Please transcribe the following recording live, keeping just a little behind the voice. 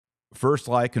First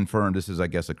Light confirmed, this is, I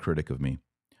guess, a critic of me,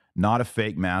 not a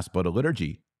fake mass, but a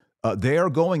liturgy. They are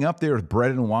going up there with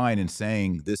bread and wine and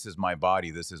saying, this is my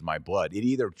body, this is my blood. It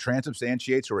either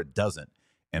transubstantiates or it doesn't.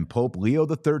 And Pope Leo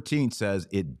XIII says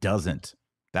it doesn't.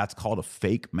 That's called a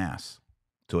fake mass.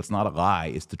 So it's not a lie,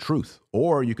 it's the truth.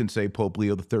 Or you can say Pope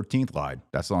Leo XIII lied.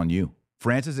 That's on you.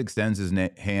 Francis extends his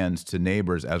hands to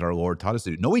neighbors as our Lord taught us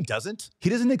to do. No, he doesn't. He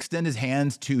doesn't extend his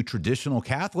hands to traditional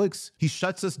Catholics. He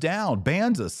shuts us down,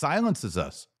 bans us, silences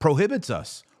us, prohibits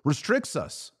us, restricts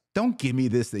us. Don't give me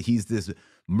this, that he's this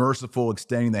merciful,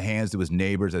 extending the hands to his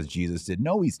neighbors as Jesus did.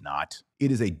 No, he's not.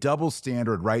 It is a double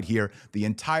standard right here. The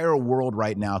entire world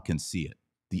right now can see it.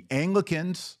 The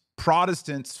Anglicans,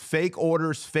 Protestants, fake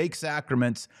orders, fake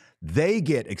sacraments, they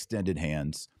get extended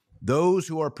hands. Those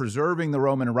who are preserving the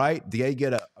Roman Rite, they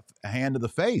get a hand to the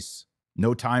face.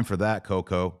 No time for that,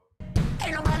 Coco.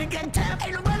 Ain't nobody got time,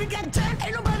 ain't nobody got time,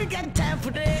 ain't nobody got time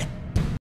for that.